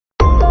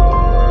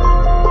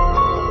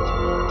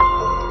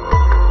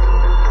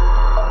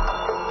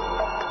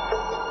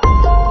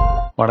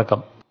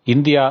வணக்கம்.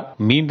 இந்தியா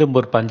மீண்டும்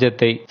ஒரு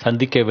பஞ்சத்தை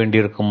சந்திக்க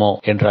வேண்டியிருக்குமோ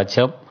என்ற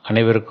அச்சம்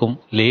அனைவருக்கும்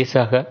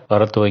லேசாக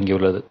வர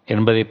துவங்கியுள்ளது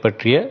என்பதை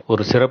பற்றிய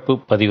ஒரு சிறப்பு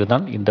பதிவு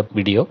தான் இந்த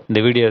வீடியோ.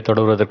 இந்த வீடியோ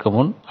தொடர்வதற்கு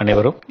முன்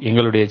அனைவரும்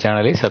எங்களுடைய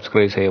சேனலை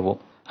சப்ஸ்கிரைப் செய்யவும்.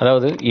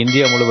 அதாவது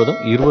இந்தியா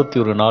முழுவதும்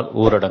 21 நாள்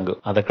ஊரடங்கு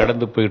அதை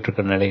கடந்து போயிட்டு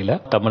இருக்க நிலையில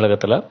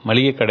தமிழகத்துல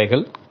மளிகை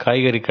கடைகள்,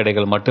 காய்கறி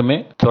கடைகள் மட்டுமே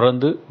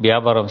தொடர்ந்து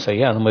வியாபாரம்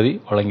செய்ய அனுமதி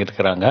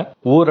வழங்கியிருக்கிறாங்க.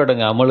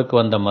 ஊரடங்கு அமலுக்கு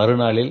வந்த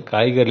மறுநாளில்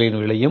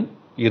காய்கறிகளின் விலையும்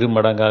 2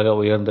 மடங்காக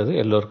உயர்ந்தது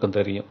எல்லோருக்கும்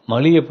தெரியும்.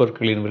 மளிகை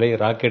பொருட்களின் விலை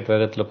ராக்கெட்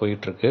வேகத்தில்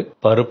போயிட்டு இருக்கு.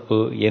 பருப்பு,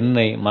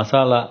 எண்ணெய்,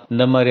 மசாலா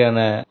இந்த மாதிரியான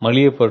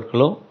மளிகை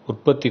பொருட்களும்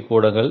உற்பத்தி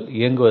கூடங்கள்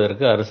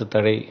இயங்குவதற்கு அரசு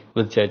தடை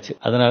விதிச்சாச்சு.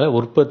 அதனால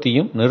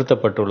உற்பத்தியும்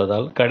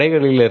நிறுத்தப்பட்டுள்ளதால்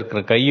கடைகளில்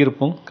இருக்கிற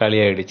கையிருப்பும்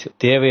காலியாயிடுச்சு.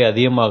 தேவை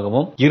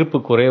அதிகமாகவும் இருப்பு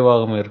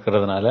குறைவாகவும்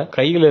இருக்கிறதுனால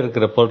கையில்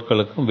இருக்கிற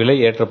பொருட்களுக்கும் விலை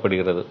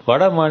ஏற்றப்படுகிறது.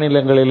 வட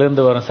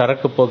மாநிலங்களிலிருந்து வரும்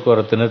சரக்கு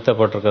போக்குவரத்து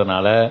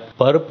நிறுத்தப்பட்டிருக்கிறதுனால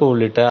பருப்பு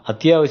உள்ளிட்ட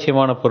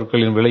அத்தியாவசியமான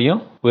பொருட்களின்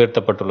விலையும்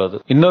உயர்த்தப்பட்டுள்ளது.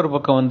 இன்னொரு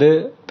பக்கம்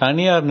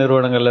தனியார்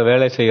நிறுவனங்கள்ல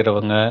வேலை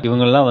செய்யறவங்க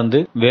இவங்கெல்லாம்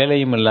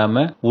வேலையும்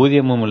இல்லாம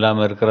ஊதியமும்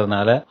இல்லாம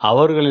இருக்கிறதுனால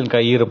அவர்களின்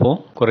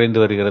கையிருப்பும் குறைந்து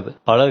வருகிறது.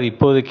 பலர்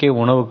இப்போதைக்கு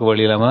உணவுக்கு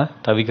வழி இல்லாம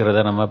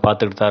தவிக்கிறத நம்ம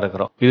பார்த்துட்டு தான்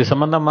இருக்கிறோம். இது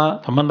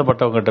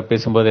சம்பந்தப்பட்டவங்க கிட்ட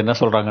பேசும்போது என்ன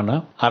சொல்றாங்கன்னா,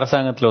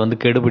 அரசாங்கத்துல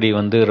கெடுபிடி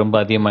ரொம்ப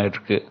அதிகமாயிட்டு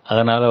இருக்கு.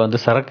 அதனால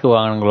சரக்கு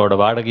வாகனங்களோட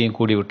வாடகையும்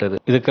கூடி விட்டது.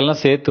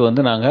 இதுக்கெல்லாம்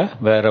சேர்த்து நாங்க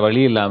வேற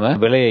வழி இல்லாம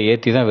விலையை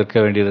ஏற்றி தான் விற்க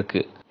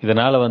வேண்டியிருக்கு.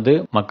 இதனால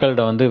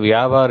மக்களிடம்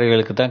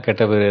வியாபாரிகளுக்கு தான்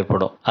கெட்ட பேர்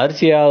ஏற்படும்.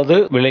 அரிசியாவது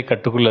விலை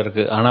கட்டுக்குள்ள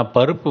இருக்கு. ஆனா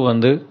பருப்பு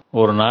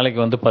ஒரு நாளைக்கு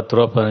 10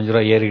 ரூபா 15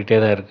 ரூபா ஏறிக்கிட்டே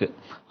தான் இருக்கு.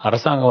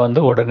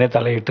 அரசாங்கம் உடனே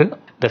தலையிட்டு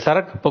இந்த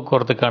சரக்கு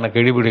போக்குவரத்துக்கான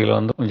கெடுபிடிகளை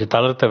கொஞ்சம்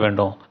தளர்த்த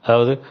வேண்டும்.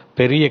 அதாவது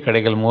பெரிய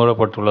கடைகள்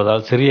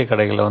மூடப்பட்டுள்ளதால் சிறிய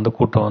கடைகளில்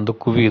கூட்டம்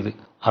குவியுது.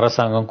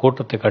 அரசாங்கம்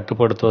கூட்டத்தை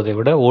கட்டுப்படுத்துவதை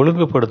விட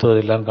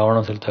ஒழுங்குபடுத்துவதில்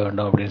கவனம் செலுத்த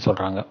வேண்டும் அப்படின்னு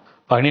சொல்றாங்க.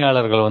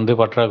 பணியாளர்கள்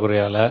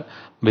பற்றாக்குறையால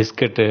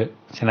பிஸ்கட்டு,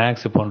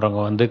 ஸ்நாக்ஸ்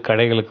போன்றவங்க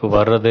கடைகளுக்கு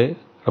வர்றது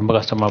ரொம்ப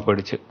கஷ்டமா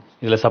போயிடுச்சு.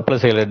 இதுல சப்ளை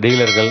செய்யற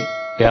டீலர்கள்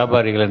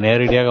வியாபாரிகளை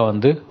நேரடியாக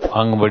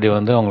வாங்கும்படி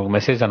அவங்களுக்கு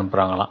மெசேஜ்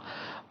அனுப்புறாங்களாம்.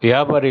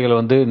 வியாபாரிகள்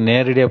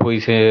நேரடியாக போய்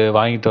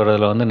வாங்கிட்டு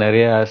வர்றதுல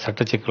நிறைய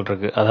சட்ட சிக்கல்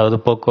இருக்கு. அதாவது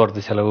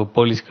போக்குவரத்து செலவு,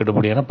 போலீஸ்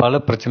கெடுபிடியான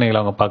பல பிரச்சனைகளை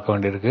அவங்க பார்க்க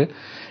வேண்டியிருக்கு.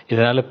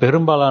 இதனால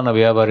பெரும்பாலான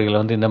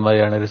வியாபாரிகள் இந்த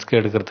மாதிரியான ரிஸ்க்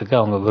எடுக்கிறதுக்கு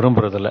அவங்க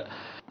விரும்புறதில்ல.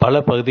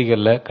 பல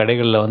பகுதிகளில்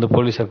கடைகளில்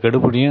போலீஸார்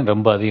கெடுபிடியும்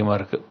ரொம்ப அதிகமாக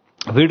இருக்கு.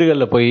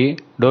 வீடுகளில் போய்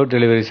டோர்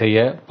டெலிவரி செய்ய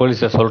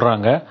போலீஸார்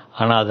சொல்றாங்க.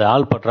 ஆனால் அது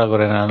ஆள்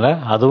பற்றாக்குறையினால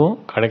அதுவும்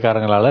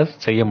கடைக்காரங்களால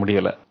செய்ய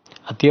முடியல.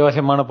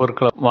 அத்தியாவசியமான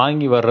பொருட்களை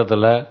வாங்கி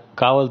வர்றதுல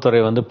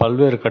காவல்துறை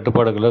பல்வேறு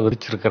கட்டுப்பாடுகளை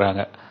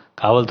விதிச்சிருக்கிறாங்க.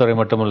 காவல்துறை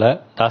மட்டுமல்ல,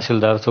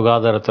 தாசில்தார்,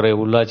 சுகாதாரத்துறை,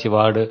 உள்ளாட்சி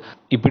வார்டு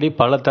இப்படி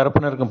பல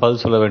தரப்பினருக்கும்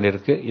பதில் சொல்ல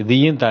வேண்டியிருக்கு.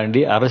 இதையும்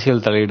தாண்டி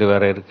அரசியல் தலையீடு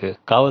வேற இருக்கு.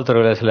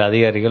 காவல்துறையில சில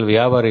அதிகாரிகள்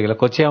வியாபாரிகளை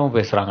கொச்சையாகவும்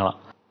பேசுறாங்களாம்.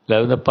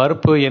 இந்த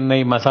பருப்பு,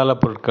 எண்ணெய், மசாலா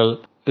பொருட்கள்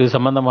இது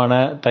சம்பந்தமான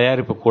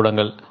தயாரிப்பு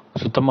கூடங்கள்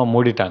சுத்தமா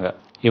மூடிட்டாங்க.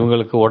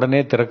 இவங்களுக்கு உடனே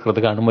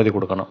திறக்கிறதுக்கு அனுமதி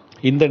கொடுக்கணும்.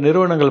 இந்த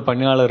நிறுவனங்கள்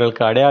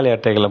பணியாளர்களுக்கு அடையாள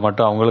அட்டைகளை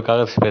மட்டும்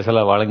அவங்களுக்காக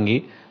ஸ்பெஷலா வழங்கி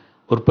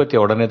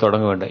உற்பத்தியை உடனே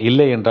தொடங்க வேண்டும்.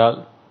 இல்லை என்றால்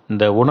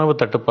இந்த உணவு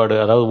தட்டுப்பாடு,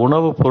 அதாவது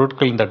உணவு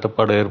பொருட்களின்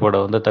தட்டுப்பாடு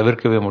ஏற்பட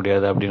தவிர்க்கவே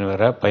முடியாது அப்படின்னு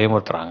வேற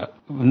பயமுறுத்துறாங்க.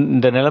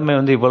 இந்த நிலைமை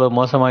இவ்வளவு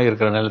மோசமாக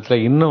இருக்கிற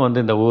நேரத்தில் இன்னும்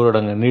இந்த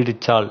ஊரடங்கு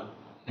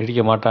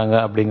நீடிக்க மாட்டாங்க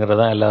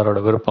அப்படிங்கறதான் எல்லாரோட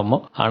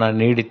விருப்பமும். ஆனா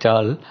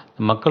நீடிச்சால்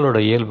மக்களோட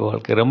இயல்பு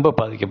வாழ்க்கை ரொம்ப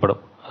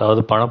பாதிக்கப்படும்.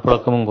 அதாவது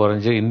பணப்புழக்கமும்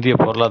குறைஞ்சு இந்திய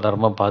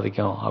பொருளாதாரமா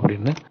பாதிக்கும்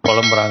அப்படின்னு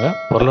புலம்புறாங்க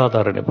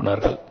பொருளாதார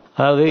நிபுணர்கள்.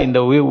 அதாவது இந்த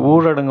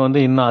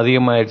ஊரடங்கு இன்னும்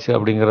அதிகமாயிடுச்சு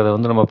அப்படிங்கிறத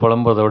நம்ம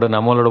புலம்புறதை விட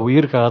நம்மளோட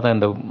உயிருக்காக தான்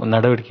இந்த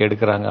நடவடிக்கை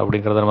எடுக்கிறாங்க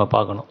அப்படிங்கிறத நம்ம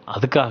பார்க்கணும்.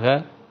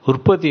 அதுக்காக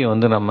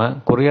உற்பத்தியை நம்ம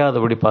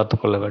குறையாதபடி பார்த்து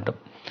கொள்ள வேண்டும்.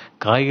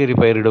 காய்கறி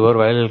பயிரிடுவோர்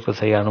வயல்களுக்கு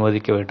செய்ய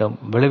அனுமதிக்க வேண்டும்.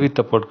 விளைவித்த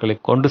பொருட்களை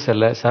கொண்டு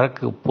செல்ல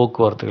சரக்கு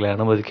போக்குவரத்துகளை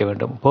அனுமதிக்க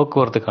வேண்டும்.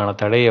 போக்குவரத்துக்கான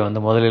தடையை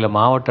முதலில்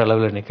மாவட்ட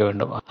அளவில் நீக்க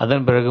வேண்டும்.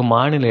 அதன் பிறகு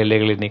மாநில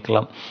எல்லைகளை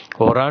நீக்கலாம்.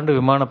 ஓராண்டு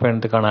விமான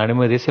பயணத்துக்கான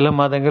அனுமதி சில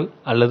மாதங்கள்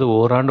அல்லது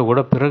ஓராண்டு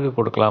கூட பிறகு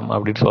கொடுக்கலாம்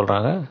அப்படின்னு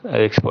சொல்றாங்க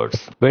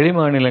எக்ஸ்பர்ட்ஸ். வெளி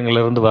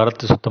மாநிலங்களிலிருந்து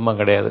வரத்து சுத்தமாக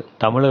கிடையாது.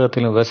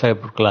 தமிழகத்திலும் விவசாய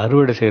பொருட்கள்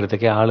அறுவடை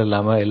செய்யறதுக்கே ஆள்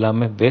இல்லாம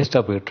எல்லாமே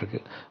வேஸ்டா போயிட்டு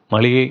இருக்கு.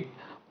 மளிகை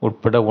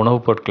உட்பட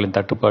உணவுப் பொருட்களின்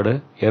தட்டுப்பாடு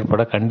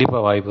ஏற்பட கண்டிப்பா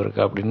வாய்ப்பு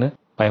இருக்கு அப்படின்னு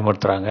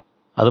பயமுறுத்துறாங்க.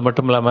 அது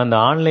மட்டும் இல்லாமல் இந்த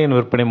ஆன்லைன்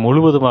விற்பனை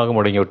முழுவதுமாக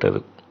முடங்கிவிட்டது.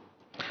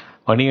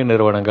 வணிக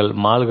நிறுவனங்கள்,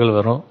 மால்கள்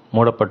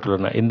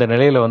மூடப்பட்டுள்ளன. இந்த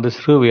நிலையில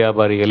சிறு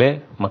வியாபாரிகளே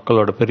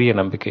மக்களோட பெரிய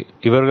நம்பிக்கை.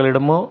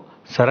 இவர்களிடமும்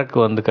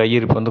சரக்கு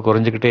கையிருப்பு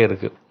குறைஞ்சிக்கிட்டே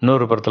இருக்கு.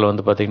 இன்னொரு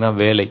புறத்துல பாத்தீங்கன்னா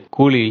வேலை,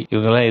 கூலி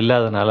இவங்கெல்லாம்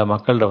இல்லாதனால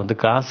மக்கள்கிட்ட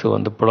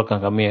காசு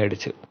புழக்கம்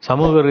கம்மியாயிடுச்சு.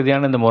 சமூக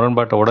ரீதியான இந்த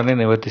முரண்பாட்டை உடனே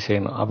நிவர்த்தி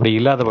செய்யணும். அப்படி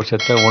இல்லாத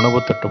பட்சத்தில்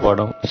உணவு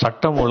தட்டுப்பாடும்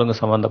சட்டம் ஒழுங்கு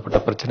சம்பந்தப்பட்ட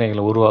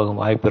பிரச்சனைகள்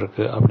உருவாகும் வாய்ப்பு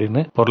இருக்கு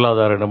அப்படின்னு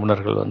பொருளாதார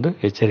நிபுணர்கள்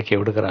எச்சரிக்கை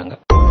விடுக்கிறாங்க.